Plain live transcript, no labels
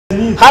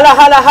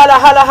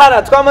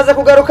hala twamaze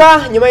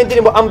kugaruka nyuma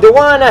y'indirimbo I'm the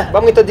one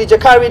bamwita DJ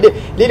Khaled,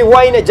 Lil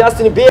Wayne,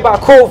 Justin Bieber,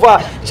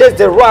 Cover, Chase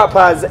the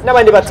Rappers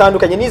n'abandi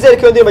batandukanye. Nizere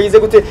ko iyo ndirimbo yize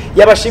gute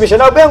yabashimisha.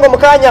 Nawe bengo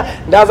mukanya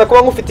ndaza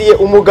kuba ngufitiye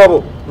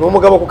umugabo. Ni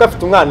umugabo kuko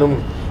afite umwana umwe.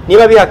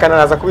 Niba bihakana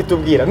naza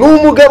kubitubwira. Ni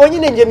umugabo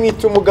nyine nge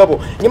mwita umugabo.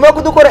 Nyuma yo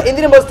kudukora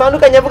indirimbo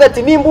zitandukanye avuga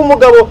ati nimba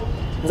umugabo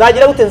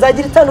nzagira gute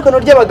nzagira itandukano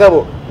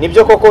ry'abagabo.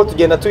 Nibyo koko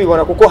tugenda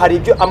tubibona kuko hari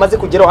ibyo amaze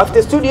kugeraho.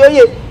 Afite studio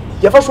ye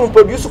yafashe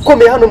umuproducer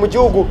ukomeye hano mu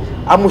gihugu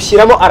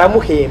amushyiramo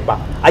aramuhemba.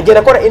 Agenda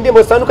akora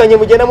indirimbo zitandukanye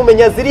mugenda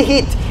mumenya ziri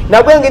hit.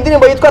 Nabwo ngo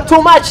indirimbo yitwa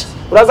Too Much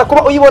uraza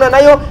kuba uyibona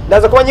nayo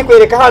ndaza kuba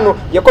nyikwereka hano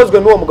yakozwe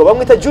n'uwo mugabo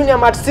bamwita Junior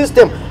Mart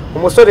System.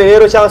 Umusore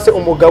rero cyangwa se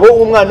umugabo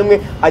w'umwana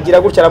umwe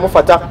agira gutya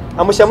aramufata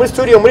amushyira muri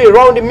studio muri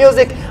Round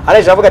Music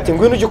araje avuga ati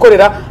ngwino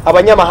ugikorera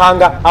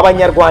abanyamahanga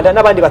abanyarwanda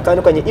n'abandi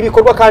batandukanye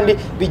ibikorwa kandi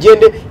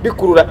bigende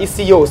bikurura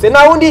isi yose.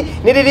 Na wundi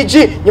ni Lil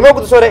G nyuma yo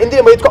kudusora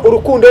indirimbo yitwa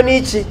Urukundo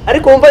Niki,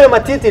 ariko wumva ayo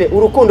matitire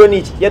Urukundo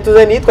Niki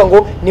yatuzaniye yitwa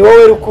ngo ni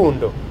wowe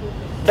rukundo.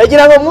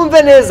 Ndagira ngo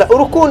mwumve neza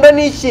Urukundo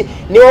Niki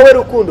ni wowe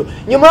rukundo.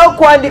 Nyuma yo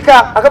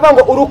kwandika akavuga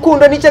ngo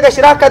Urukundo Niki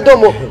agashyira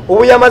akadomo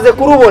ubu yamaze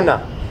kurubona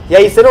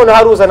yahise none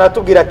haruza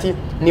natubwira ati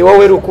ni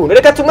wowe rukundo.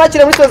 Reka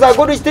tumwakire muri za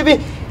Goodrich TV.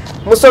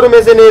 Musore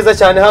umeze neza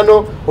cyane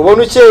hano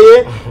ubona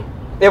ukeye.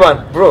 Evan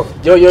bro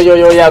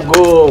yo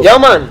yago ya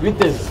man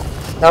biteze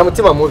nta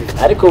mutima mubi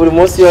ariko buri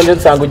munsi yonje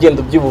nsanga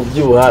ugenda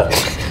ubyibuha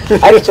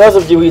ari ikibazo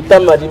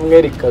byihitama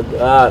rimwe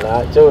rikaga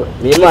nacyo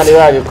ni Imana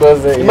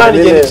irabikoze. Imana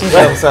igenda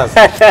icinzira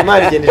musaza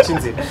Imana igenda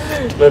icinzira.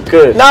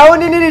 Naho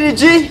ni Lil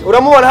G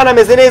uramubona hano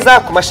ameze neza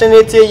ku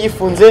mashaneti ye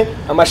yifunze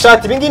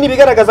amashati ibingi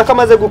bigaragaza ko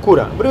amaze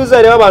gukura. Muri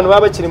uzareba abantu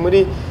baba bakiri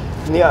muri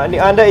ni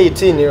under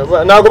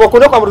 18 nago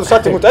bakunda kwambara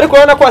udushati muto ariko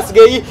urabona ko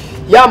asigaye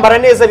yambara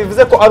neza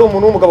bivuze ko ari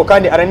umuntu w'umugabo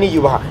kandi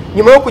araniyubaha.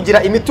 Nyuma yo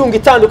kugira imitungo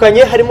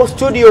itandukanye harimo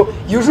studio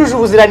yujuje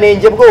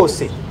ubuziranenge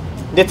bwose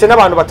ndetse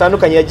n'abantu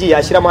batandukanye yagiye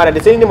ashyiramo hara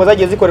ndetse n'indimo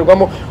zagiye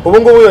zikorerwamo.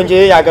 Ubu ngubu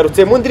yongeye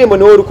yagarutse mu ndirimbo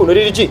ni wowe rukundo.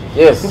 Lil G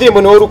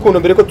indirimbo ni wowe rukundo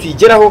mbere ko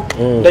tuyigeraho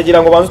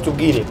ndagira ngo banze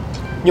tubwire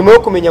nyuma yo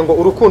kumenya ngo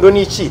urukundo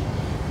ni iki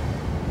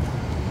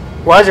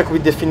waje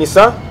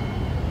kubidefinisa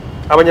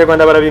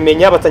abanyarwanda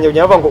barabimenya batangiye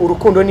bavuga ngo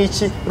urukundo ni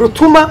iki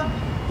rutuma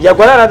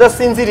yagwarara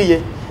adasinziriye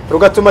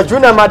rugatuma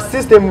Junior Mart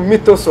System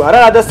mitoso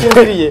arara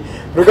adasinziriye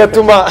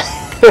rugatuma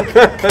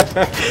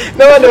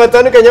n'abandi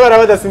batandukanye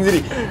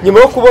barabadasinziriye. Nyuma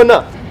yo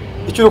kubona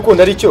icyo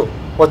urukundo ari cyo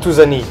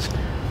watuzaniye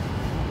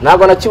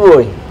ntago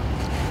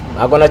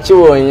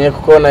nakibonye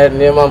kuko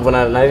niyo mpamvu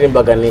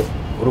naririmbaga ni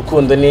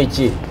urukundo ni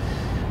iki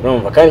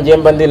urumva kandi ngiye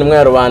mba ndi numwe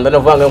ya rubanda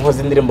navuga ngo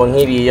nkoze indirimbo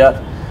nk'iriya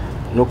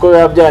nuko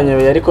biba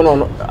byanyobeye ariko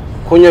none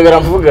kunyobera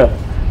mvuga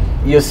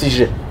iyo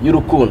sije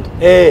y'urukundo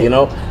you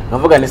know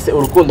navuga ni se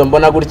urukundo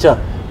mbona gutya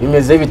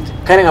bimeze bite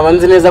kandi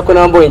nkabanze neza ko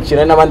nabamboye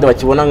ikintu n'abandi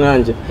bakibona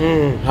nkanje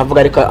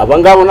nkavuga ariko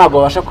abangabo ntago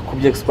babasha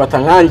kubyexploita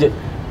nkanje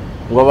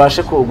ngo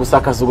babashe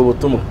gusakaza ubwo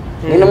butumwa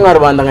nine mwa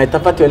rubanda nkahita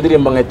mfata iyo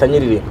ndirimbo nkahita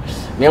nyiririmba.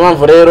 Niyo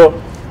mpamvu rero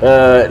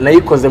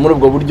nayikoze muri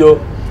ubwo buryo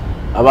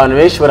abantu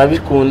benshi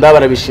barabikunda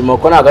barabishima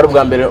ko ntago ari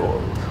ubwa mbere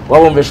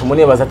wabumvisha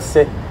umuntu yabaza ati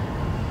se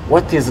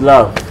what is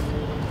love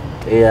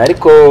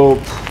ariko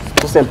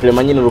tout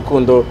simplement nyine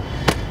urukundo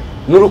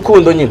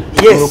n'urukundo nyine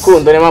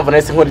urukundo. Niyo mpamvu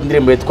nahise nkora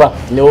indirimbo yitwa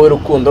ni wowe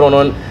rukundo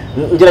none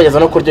ngerageza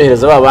no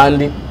kuryohereza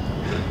babandi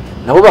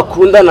nabo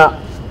bakundana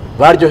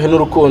baryohe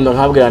n'urukundo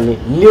nkabwira ni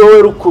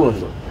wowe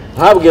rukundo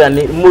nkabwira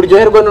ni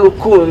muryoherwa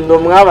n'urukundo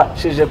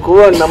mwabashije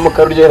kubona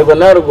mukaruryoherwa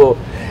narwo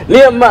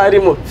niyo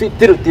marimo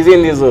fitiruti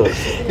izindi zose.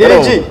 Lil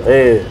G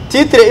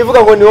titre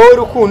ivuga ngo ni wowe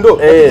rukundo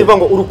ivuga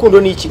ngo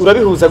urukundo ni iki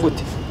urabihuza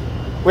gute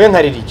we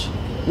nka Lil G?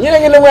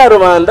 Nyine mwa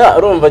rubanda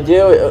urumva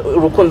jewe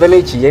urukundo ni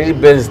iki yari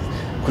best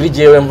kuri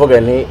jewe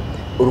mvuga ni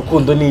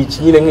urukundo ni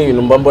iki nyine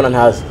nk'ibintu mba mbona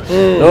ntazi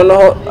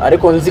noneho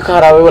ariko nzi ko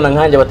hari ababona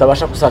nkanje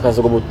batabasha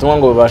gusakaza ubwo butumwa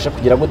ngo babashe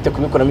kugira gute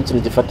kubikoramo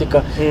ikintu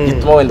gifatika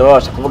gituma wenda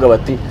babasha kuvuga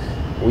bati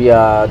we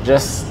are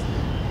just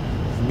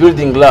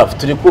building love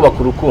turi kubaka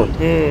urukundo.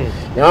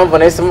 Niyo mpamvu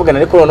nahise mvugana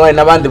ariko noneho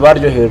n'abandi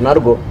baryohewe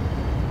narwo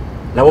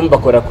nabo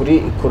mbakora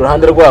ku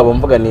ruhande rwabo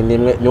mvuga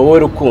ni wowe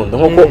rukundo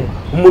nkuko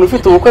umuntu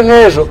ufite ubukwe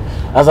nk'ejo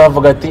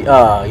azavuga ati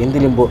iyi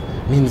ndirimbo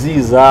ni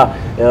nziza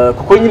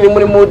kuko nyine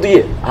muri mood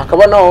ye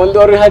akaba naho wundi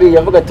wari hari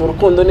yavuga ati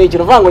urukundo ni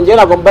ikintu vango ngiye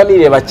ntabwo mba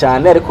nireba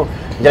cyane ariko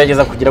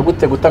ngerageza kugira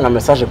gute gutanga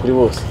message kuri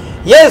bose.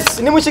 Yes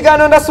ni mu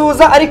kiganiro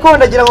ndasuhuza ariko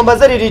ndagira ngo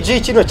mbaze Lil G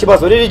kino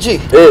kibazo. Lil G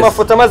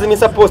amafoto amaze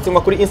iminsi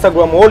postingwa kuri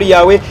Instagram wall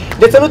yawe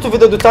ndetse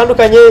n'utuvideo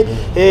dutandukanye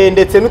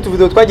ndetse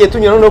n'utuvideo twagiye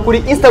tunyura no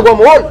kuri Instagram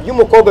wall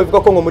y'umukobwa bivuga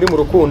ko ngo muri mu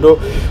rukundo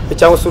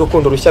cyangwa se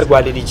urukundo rushya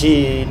rwa Lil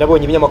G.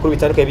 Nabonye ibinyamakuru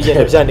bitandukanye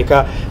bigenda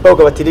byandika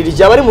bavuga bati Lil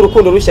G abari mu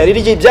rukundo rushya.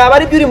 Lil G byaba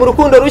ari byuri mu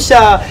rukundo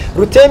rushya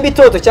rutemba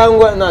itoto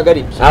cyangwa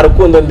nagari nta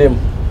rukundo ndimo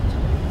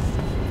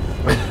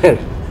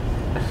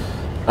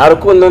nta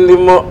rukundo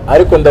ndimo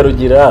ariko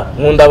ndarugira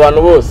nkunda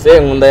abantu bose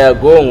nkunda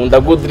yago nkunda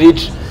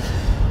goodrich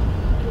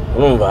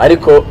urumva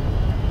ariko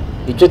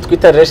icyo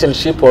twita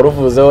relationship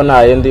waruvuzeho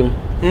nayo ndimo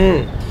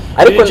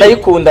ariko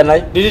ndayikunda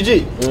nayo. Lil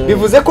G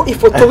bivuze ko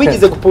ifoto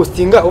wigize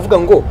gupostinga uvuga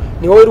ngo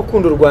ni wowe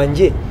rukundo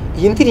rwanjye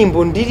iyi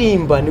ndirimbo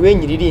ndirimba niwe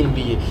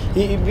nyiririmbiye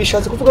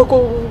bishatse kuvuga ko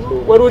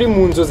wari uri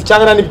mu nzozi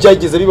cyangwa nani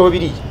byageze bibaho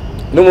biriya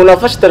n'umuntu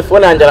wafashe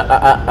telefone yanjye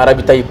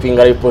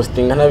arabitayipinga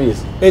arabipostinga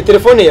ntabizi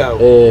telefone yawe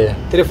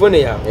telefone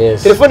yawe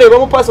telefone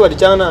ibamo password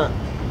cyangwa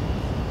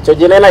cyo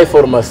gihe nayo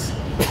formasi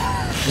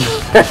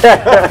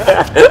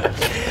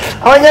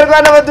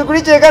abanyarwanda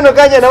badukurikiye kano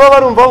kanya nabo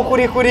barumva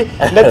ukuri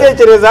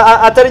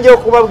ndatekereza atari ngiye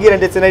kubabwira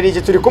ndetse na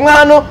Rigi turi kumwe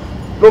hano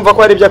numva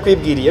ko hari ibyo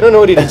akwibwiriye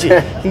noneho Rigi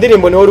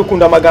indirimbo niho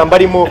rukunda amagambo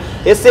arimo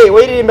ese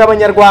wayiririmba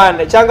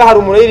abanyarwanda cyangwa hari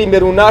umuntu yiririmbe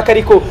runaka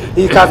ariko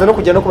ikaza no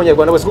kujya no ku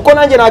banyarwanda bose kuko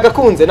nanjye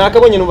nagakunze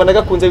nakabonye numva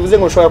nagakunze bivuze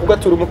ngo nshobora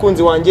kugatura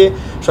umukunzi wanjye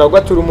nshobora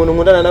kugatura umuntu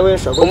nkundana nawe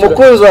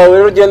umukunzi wawe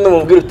rero ugenda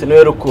umubwira uti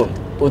niwe rukundo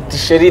uti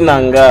sheri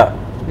nanga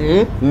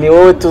ni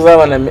wowe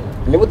tuzabana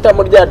niba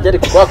utamuryarya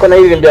ariko kwako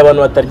nayiririmbiye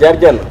abantu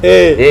bataryaryana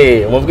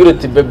umubwira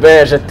uti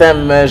bebe je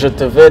t'aime je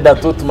te veux dans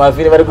toute ma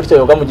vie bari gutyo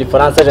yoga mu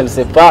gifaransa je ne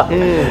sais pas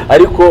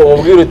ariko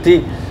umubwira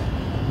uti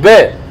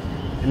be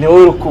ni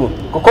wowe rukundo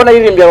kuko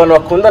nayiririmbiye abantu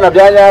bakundana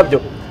bya nyabyo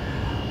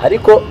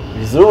ariko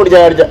bizuru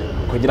uryarya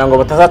kugira ngo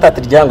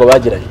batazatata iryango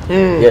bagiranye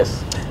yes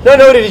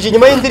noneho Rigi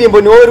nyuma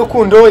y'indirimbo ni wowe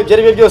rukundo ibyo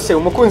ari byo byose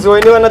umukunzi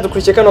wawe niba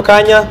nadukurikiye kano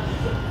kanya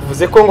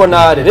uvuze ko ngo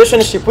na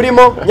relationship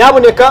urimo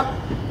nyaboneka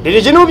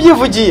Rigi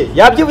n'ubyivugiye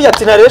yabyivuye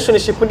ati na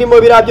relationship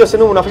ndimo bira byose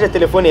n'umuntu afashe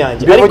telefone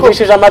yanjye ariko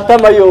bivugishije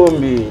amatama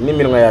yombi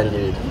n'iminwa yanjye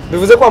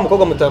bivuze ko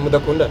umukobwa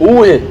mudakunda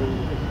uhe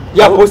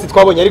ya post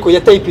twabonye ariko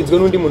yatayipinzwe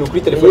n'undi muntu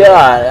kuri telefone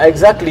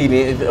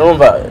exactly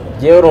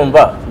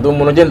urumva ndi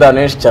umuntu ugenda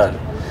henshi cyane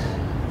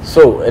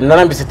so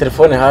narambise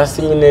telefone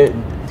hasi nyine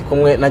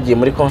kumwe nagiye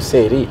muri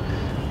concert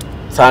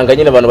sanga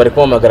nyine abantu bari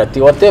kumamagara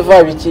ati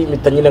whatever biki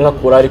mita nyine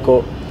nkakura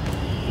ariko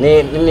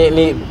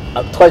ni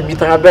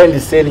twabita nka blind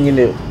scene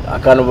nyine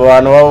akantu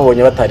abantu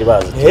babonye batari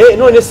bazi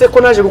none se ko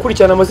naje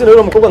gukurikirana amazina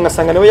y'uwo mukobwa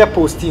ngasanga nawe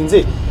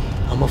yapostinze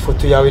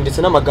amafoto yawe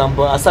ndetse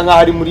n'amagambo asa nkaho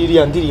ari muri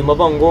iriya ndirimbo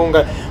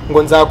abangonga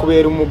ngo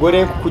nzakubera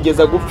umugore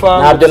kugeza gupfa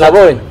ntabyo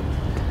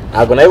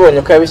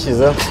nabonye ko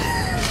yabishyizeho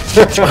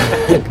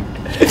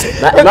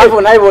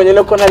ntabwo nabibonye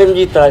nuko ntari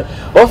mbyitaye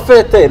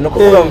ofete ni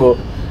ukuvuga ngo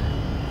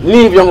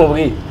nibyo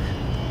nkubwiye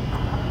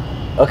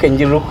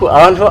ngira uko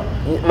abantu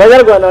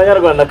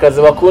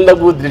abanyarwandakazi bakunda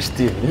goodrich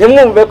TV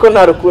ntimwumve ko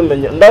nta rukundo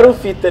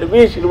ndarufite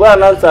rwinshi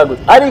rwanansaguza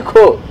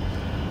ariko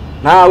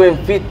nawe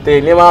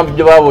mfite niyo mpamvu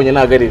ibyo babonye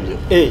ntabwo ari byo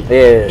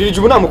Rigi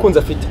ubu nta mukunzi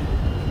afite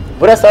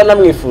burasa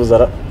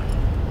namwifuza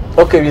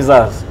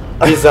bizaza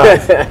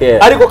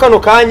ariko kano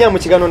kanya mu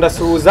kiganiro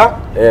ndasuhuza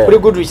kuri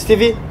goodrich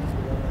TV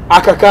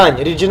aka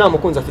kanya Rigi nta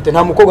mukunzi afite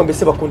nta mukobwa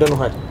mbese bakunda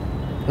n'uhari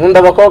nkunda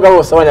abakobwa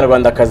bose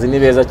abanyarwandakazi ni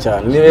beza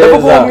cyane ni beza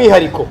ndavuga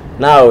umwihariko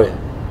nawe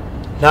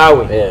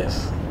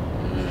yes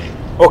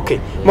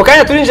mu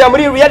kanya turinjira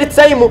muri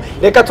reality time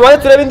reka tubaye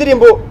turebe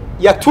indirimbo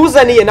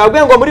yatuzaniye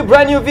nabwo ngo muri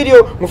brand new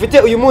video mufite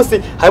uyu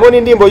munsi harimo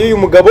n'indirimbo y'uyu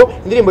mugabo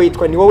indirimbo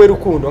yitwa ni wowe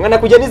rukundo ngana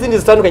kujya n'izindi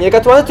zitandukanye reka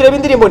tubaye turebe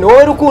indirimbo ni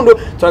wowe rukundo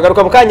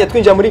turagaruka mu kanya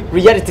twinjira muri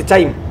reality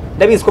time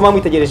ndabizi ko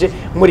mwitegereje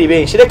muri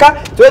benshi reka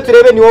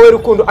turebe ni wowe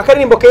rukundo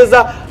akaririmbo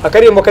keza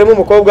akaririmbo karimo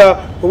umukobwa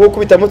ubu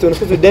kubita mu tuntu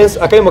tw'utu dance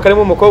akaririmbo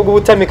karimo umukobwa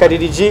ubutamika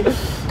Rigi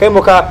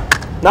akaririmbo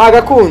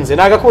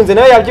nagakunze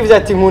nawe yabyivuze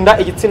ati nkunda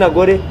igitsina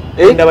gore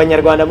nkunda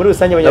abanyarwanda muri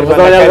rusange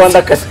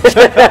abanyarwandakazi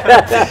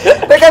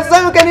reka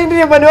tuzamuke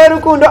n'indirimbo ni wowe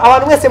rukundo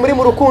abantu mwese muri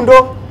mu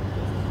rukundo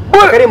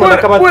akarimo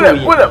nakabatuye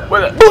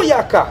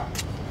buyaka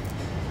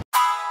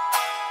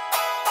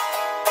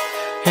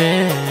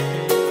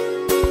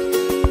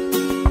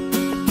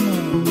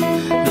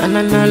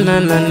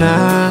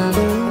na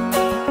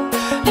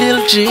Lil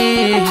G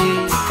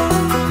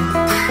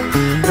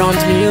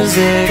Round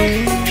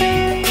music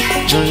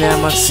Junior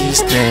my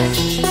sister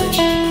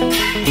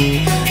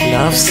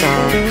Love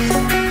song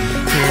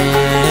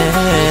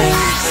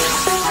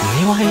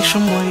Niwahisha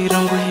umuriro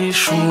ngo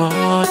uhishe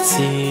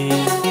umwotsi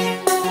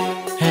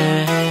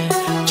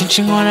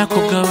Cinshi nkora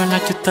kubwawe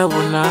ntacyo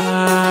utabona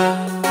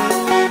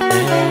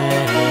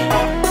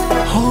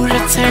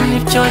Uretse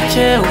n'ibyo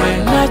jyewe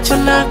ntacyo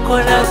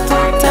nakora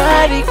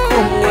tutari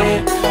kumwe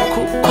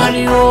Kuko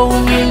ari wowe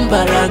umpa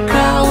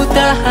imbaraga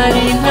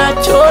udahari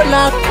ntacyo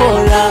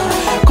nakora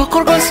Koko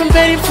rwose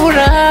umbera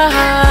imfura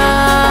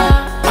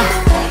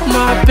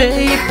My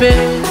baby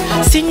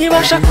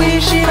sinkibasha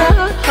kwishira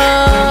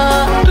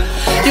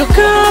You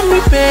got me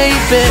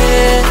baby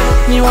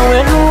ni wowe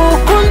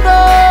rukundo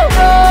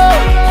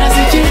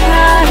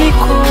ntazigera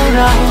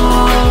rikuraho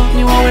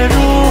ni wowe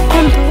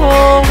rukundo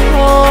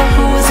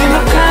ubuzima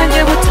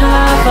bwanjye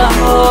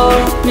butabaho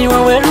ni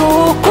wowe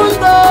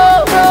rukundo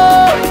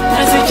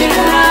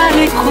ntazigera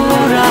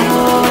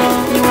rikuraho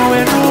ni wowe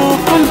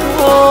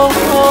rukundo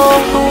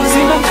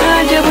ubuzima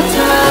bwanjye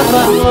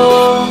butabaho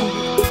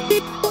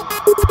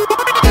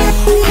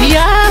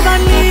yaba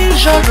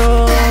nijoro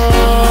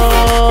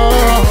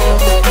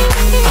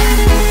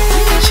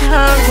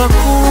cyangwa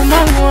ku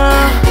manywa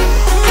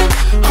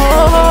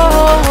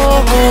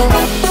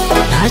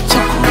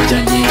ntacyo kurya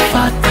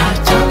nyifata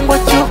cyangwa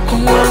cyo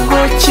kunywa ngo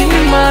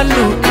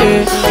kimanuke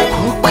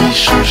kuko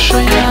ishusho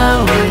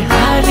yawe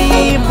hari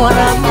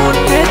mpora mu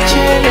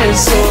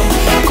ntekerezo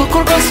kuko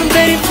rwose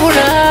umbera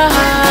imfura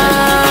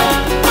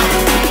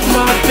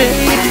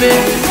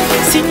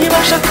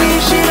sinkibasha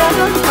kwishira.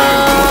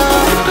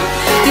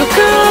 You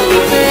got me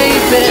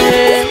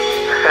baby.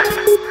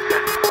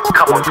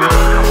 Come on,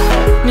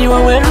 ni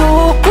wowe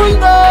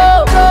rukundo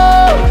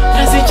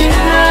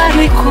ntazigera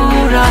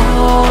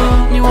nikuraho.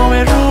 Ni wowe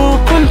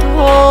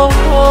rukundo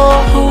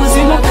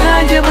ubuzima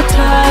bwanjye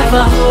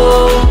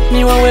butavaho.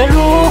 Ni wowe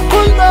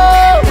rukundo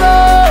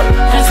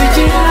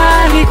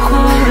ntazigera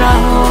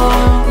nikuraho.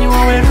 Ni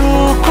wowe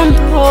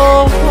rukundo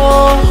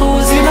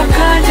ubuzima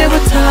bwanjye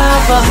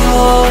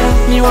butavaho.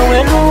 Ni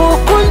wowe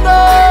rukundo